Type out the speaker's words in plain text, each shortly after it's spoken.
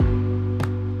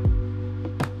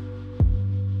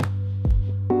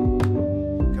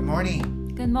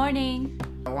morning. Good morning.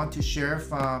 I want to share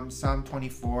from Psalm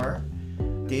 24.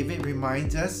 David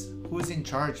reminds us who's in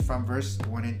charge from verse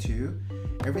 1 and 2.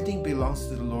 Everything belongs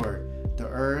to the Lord, the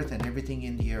earth and everything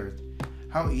in the earth.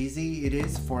 How easy it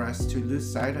is for us to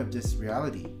lose sight of this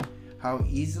reality. How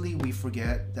easily we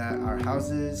forget that our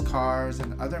houses, cars,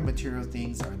 and other material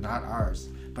things are not ours,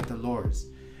 but the Lord's.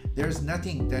 There is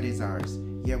nothing that is ours,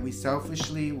 yet we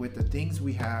selfishly, with the things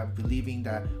we have, believing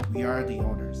that we are the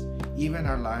owners. Even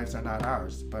our lives are not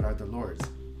ours, but are the Lord's.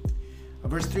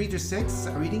 Verse 3 to 6,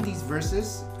 reading these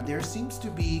verses, there seems to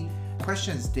be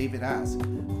questions David asks.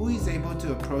 Who is able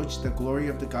to approach the glory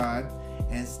of the God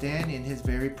and stand in his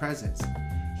very presence?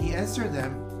 He answered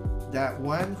them that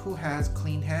one who has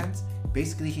clean hands,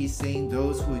 basically he's saying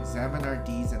those who examine our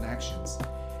deeds and actions.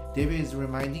 David is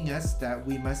reminding us that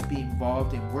we must be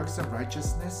involved in works of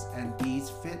righteousness and deeds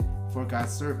fit for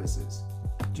God's services.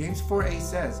 James 4:8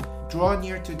 says, "Draw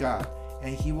near to God,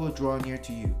 and he will draw near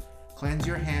to you. Cleanse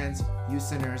your hands, you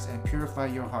sinners, and purify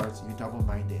your hearts, you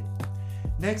double-minded."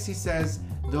 Next, he says,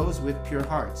 those with pure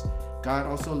hearts. God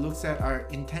also looks at our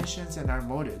intentions and our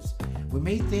motives. We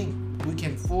may think we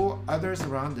can fool others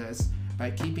around us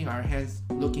by keeping our hands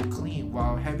looking clean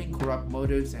while having corrupt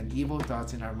motives and evil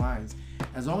thoughts in our minds,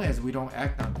 as long as we don't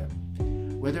act on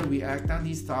them. Whether we act on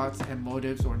these thoughts and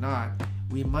motives or not,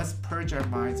 we must purge our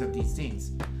minds of these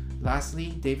things.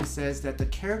 Lastly, David says that the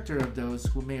character of those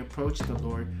who may approach the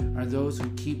Lord are those who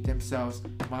keep themselves,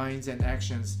 minds, and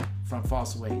actions from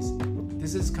false ways.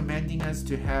 This is commanding us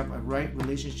to have a right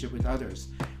relationship with others.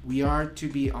 We are to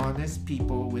be honest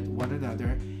people with one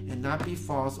another and not be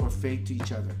false or fake to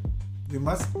each other. We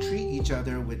must treat each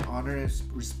other with honor and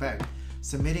respect,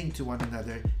 submitting to one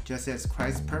another just as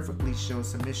Christ perfectly shows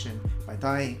submission by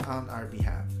dying on our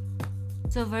behalf.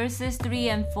 So verses 3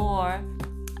 and 4,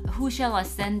 who shall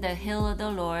ascend the hill of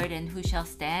the Lord, and who shall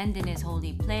stand in his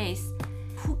holy place?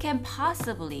 Who can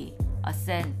possibly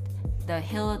ascend the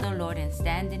hill of the Lord and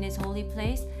stand in his holy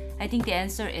place? I think the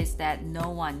answer is that no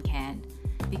one can.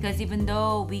 Because even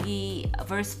though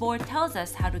verse 4 tells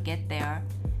us how to get there,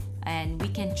 and we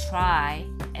can try,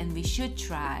 and we should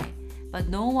try, but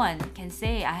no one can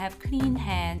say, I have clean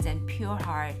hands and pure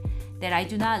heart, that I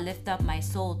do not lift up my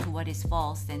soul to what is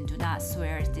false and do not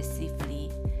swear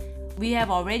deceitfully. We have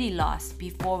already lost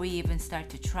before we even start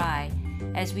to try.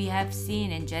 As we have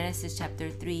seen in Genesis chapter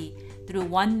 3, through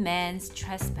one man's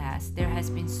trespass, there has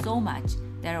been so much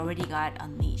that already got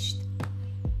unleashed.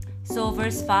 So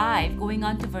verse 5, going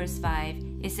on to verse 5,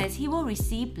 it says, he will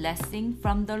receive blessing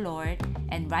from the Lord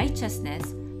and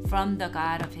righteousness from the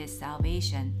God of his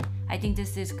salvation. I think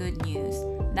this is good news.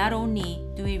 Not only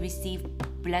do we receive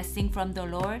blessing from the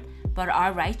Lord, but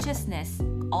our righteousness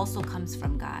also comes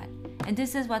from God. And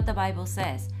this is what the Bible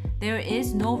says. There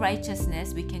is no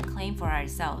righteousness we can claim for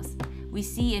ourselves. We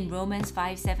see in Romans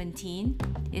 5:17,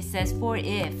 it says, for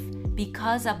if,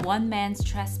 because of one man's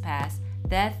trespass,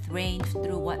 death reigned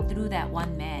through that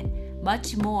one man,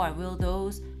 much more will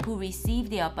those who receive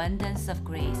the abundance of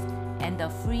grace and the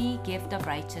free gift of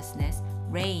righteousness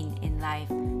reign in life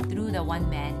through the one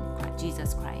man,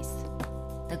 Jesus Christ.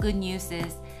 The good news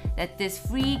is that this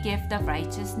free gift of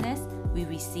righteousness, we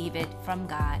receive it from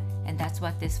God, and that's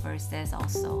what this verse says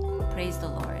also. Praise the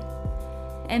Lord.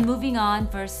 And moving on,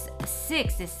 verse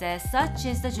 6, it says, such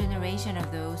is the generation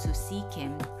of those who seek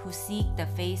him, who seek the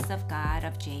face of God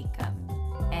of Jacob.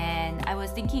 And I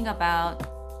was thinking about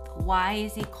why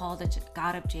is he called the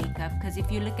God of Jacob? Because if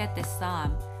you look at this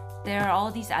psalm, there are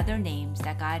all these other names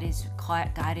that God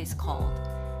is called.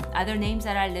 Other names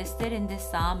that are listed in this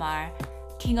psalm are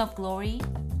King of Glory,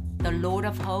 the Lord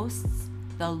of Hosts,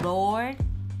 the Lord,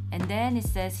 and then it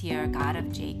says here, God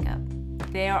of Jacob.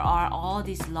 There are all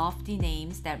these lofty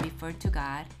names that refer to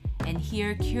God, and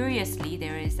here, curiously,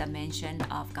 there is a mention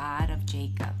of God of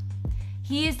Jacob.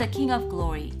 He is the King of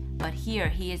Glory, but here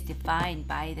he is defined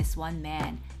by this one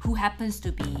man who happens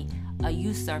to be a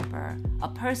usurper, a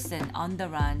person on the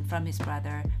run from his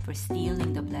brother for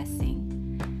stealing the blessing.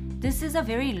 This is a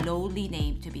very lowly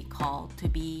name to be called, to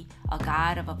be a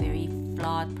God of a very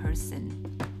flawed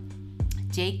person.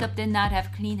 Jacob did not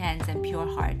have clean hands and pure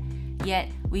heart, yet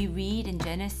we read in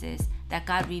Genesis that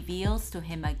God reveals to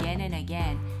him again and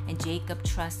again, and Jacob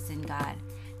trusts in God.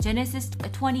 Genesis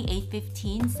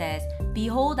 28:15 says,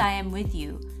 behold, I am with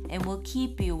you, and will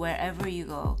keep you wherever you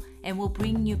go, and will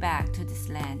bring you back to this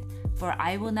land. For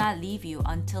I will not leave you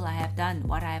until I have done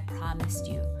what I have promised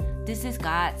you. This is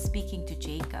God speaking to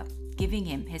Jacob, giving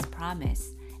him his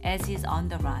promise as he is on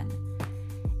the run.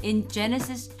 In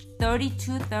Genesis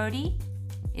 32:30,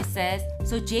 it says,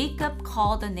 so Jacob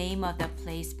called the name of the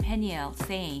place Peniel,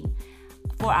 saying,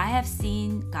 For I have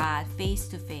seen God face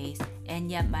to face, and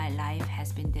yet my life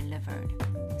has been delivered.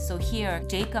 So here,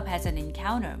 Jacob has an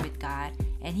encounter with God,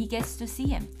 and he gets to see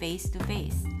him face to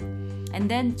face. And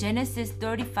then Genesis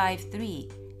 35:3,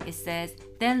 it says,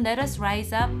 Then let us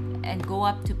rise up and go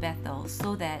up to Bethel,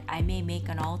 so that I may make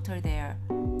an altar there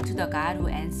to the God who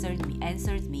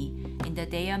answered me in the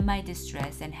day of my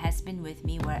distress and has been with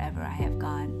me wherever I have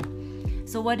gone.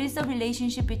 So what is the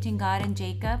relationship between God and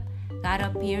Jacob? God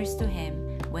appears to him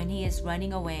when he is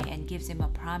running away and gives him a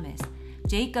promise.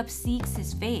 Jacob seeks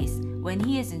his face when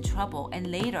he is in trouble,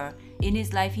 and later in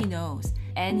his life he knows,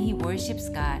 and he worships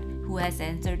God who has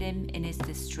answered him in his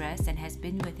distress and has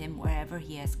been with him wherever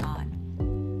he has gone.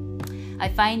 I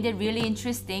find it really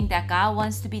interesting that God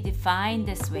wants to be defined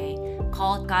this way,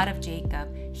 called God of Jacob.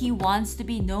 He wants to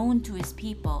be known to his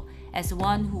people as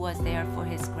one who was there for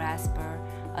his grasper,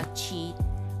 a cheat,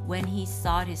 when he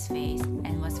sought his face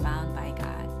and was found by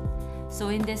God. So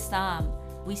in this psalm,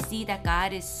 we see that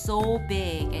God is so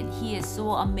big and he is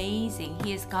so amazing.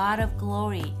 He is God of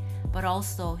glory, but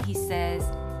also he says,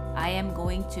 I am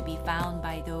going to be found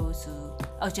by those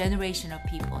a generation of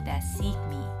people that seek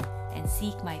me and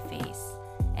seek my face.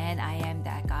 And I am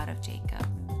that God of Jacob.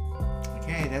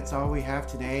 Okay, that's all we have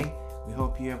today. We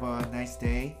hope you have a nice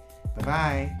day.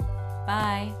 Bye-bye.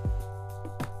 Bye.